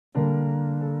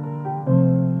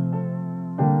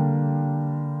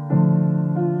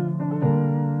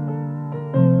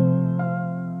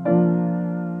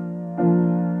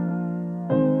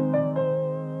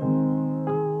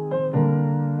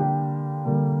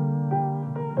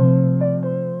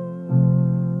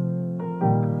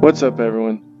What's up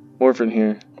everyone, Morphin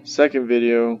here. Second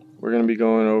video, we're going to be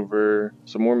going over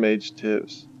some more mage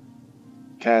tips.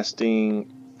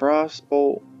 Casting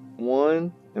Frostbolt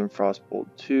 1 and Frostbolt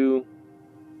 2.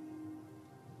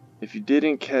 If you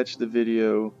didn't catch the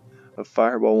video of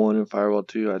Fireball 1 and Fireball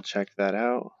 2, I'd check that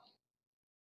out.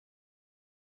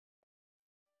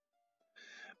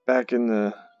 Back in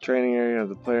the training area of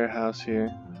the player house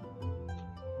here.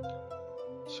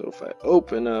 So if I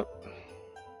open up,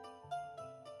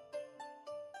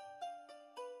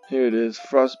 here it is,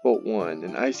 Frostbolt 1,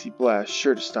 an icy blast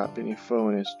sure to stop any foe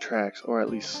in its tracks or at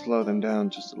least slow them down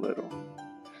just a little.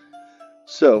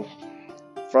 So,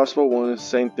 Frostbolt 1 is the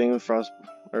same thing with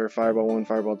Fireball 1,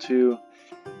 Fireball 2.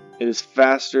 It is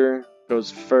faster, goes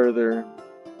further,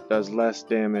 does less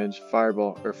damage.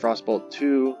 Frostbolt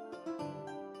 2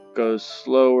 goes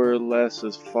slower, less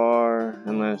as far,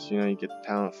 unless you get the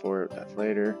talent for it, that's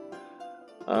later.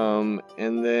 And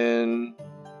then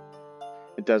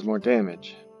it does more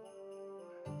damage.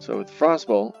 So with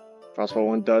Frostbolt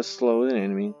 1 does slow an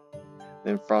enemy,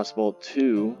 then Frostbolt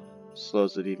 2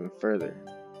 slows it even further.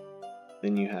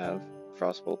 Then you have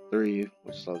Frostbolt 3,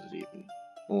 which slows it even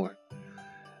more.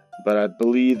 But I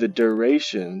believe the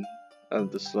duration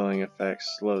of the slowing effect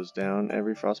slows down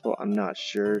every Frostbolt. I'm not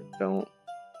sure.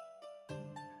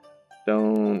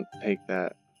 Don't take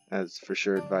that as for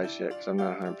sure advice yet, because I'm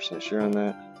not 100% sure on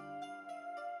that.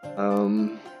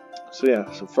 So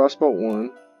yeah, so Frostbolt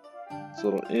 1. It's a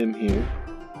little M here.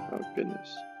 Oh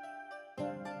goodness.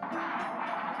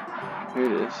 Here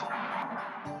it is.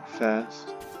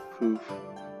 Fast. Poof.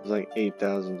 It's like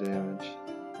 8,000 damage.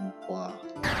 Wow.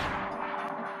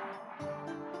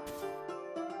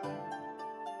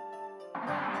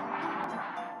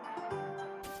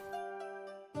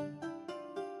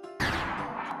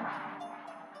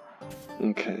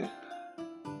 Okay.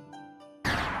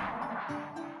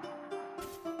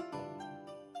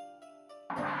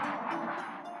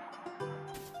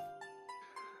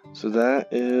 So that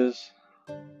is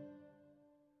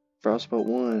Frostbolt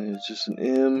 1. It's just an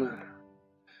M,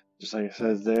 just like it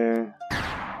says there.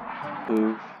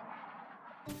 Poof.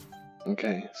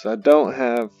 Okay, so I don't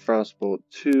have Frostbolt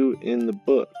 2 in the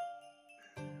book,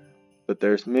 but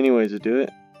there's many ways to do it.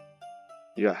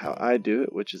 You got how I do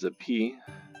it, which is a P.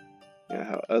 You got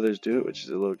how others do it, which is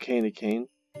a little candy cane.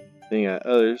 Then you got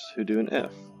others who do an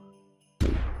F.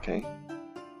 Okay,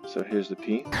 so here's the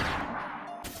P.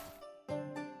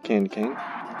 Candy cane.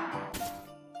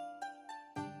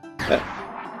 F.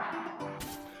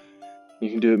 You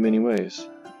can do it many ways.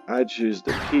 I choose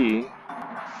the P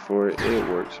for it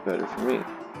works better for me.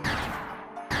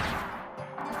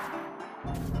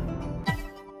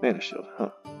 Mana shield, huh?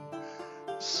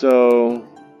 So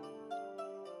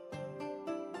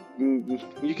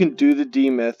you can do the D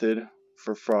method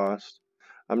for Frost.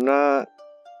 I'm not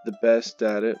the best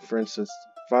at it. For instance,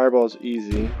 Fireball's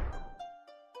easy,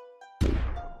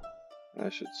 I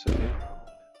should say,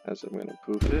 as I'm gonna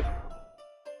poof it.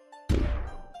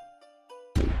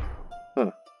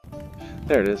 Huh.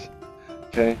 There it is.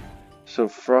 Okay. So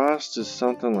Frost is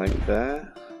something like that.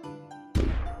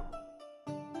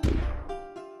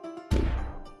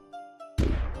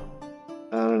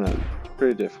 I don't know. It's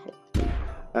pretty difficult.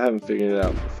 I haven't figured it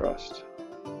out for Frost.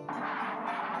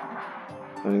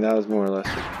 I mean, that was more or less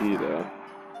a P though.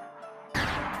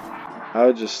 I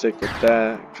would just stick with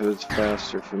that because it's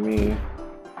faster for me.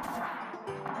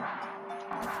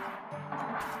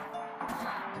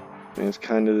 And it's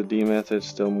kind of the D method,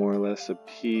 still more or less a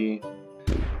P.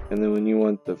 And then when you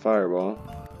want the Fireball,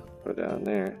 go down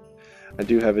there. I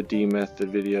do have a D method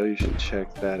video, you should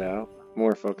check that out.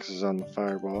 More focuses on the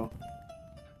Fireball,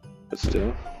 but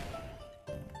still.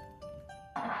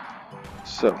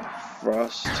 So,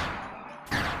 Frost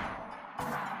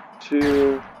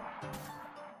 2,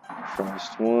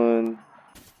 Frost 1.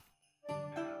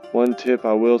 One tip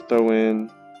I will throw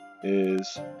in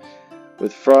is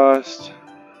with Frost,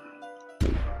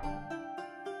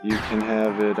 you can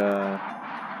have it,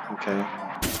 okay,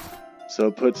 so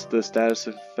it puts the status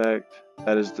effect,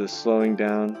 that is the slowing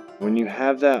down. When you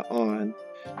have that on,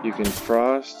 you can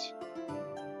Frost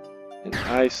and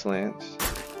Icelance,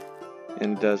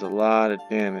 and it does a lot of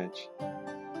damage.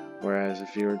 Whereas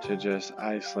if you were to just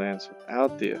Icelance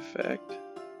without the effect,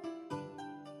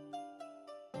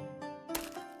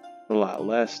 a lot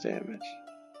less damage.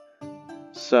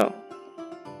 So,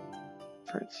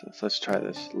 for instance, let's try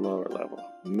this lower level.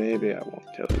 Maybe I won't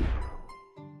kill it.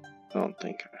 I don't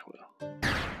think I will.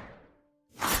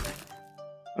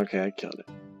 Okay, I killed it.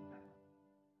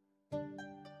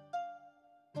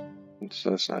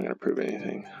 So that's not going to prove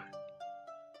anything.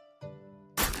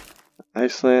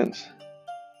 Icelance.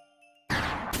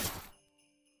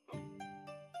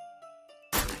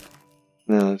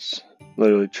 it's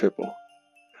literally triple.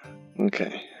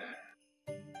 Okay.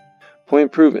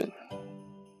 Point proven.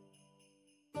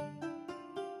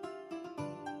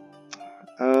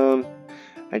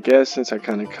 I guess since I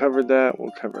kind of covered that,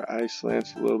 we'll cover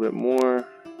Icelance a little bit more.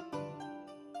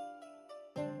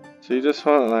 So you just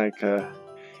want like a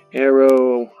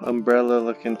arrow umbrella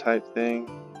looking type thing,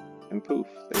 and poof,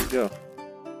 there you go.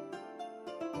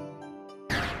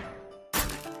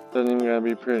 Doesn't even gotta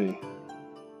be pretty.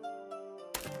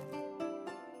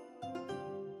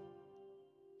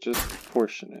 Just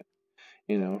proportionate.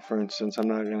 You know, for instance, it's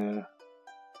not gonna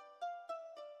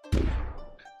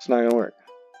work.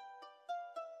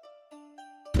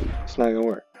 It's not gonna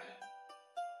work.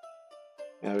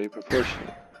 You gotta be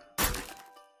proportionate.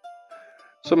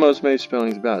 So most mage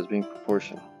spelling is about is being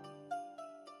proportional.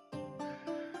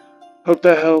 Hope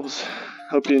that helps.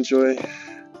 Hope you enjoy.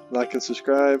 Like and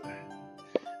subscribe.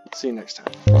 See you next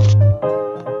time.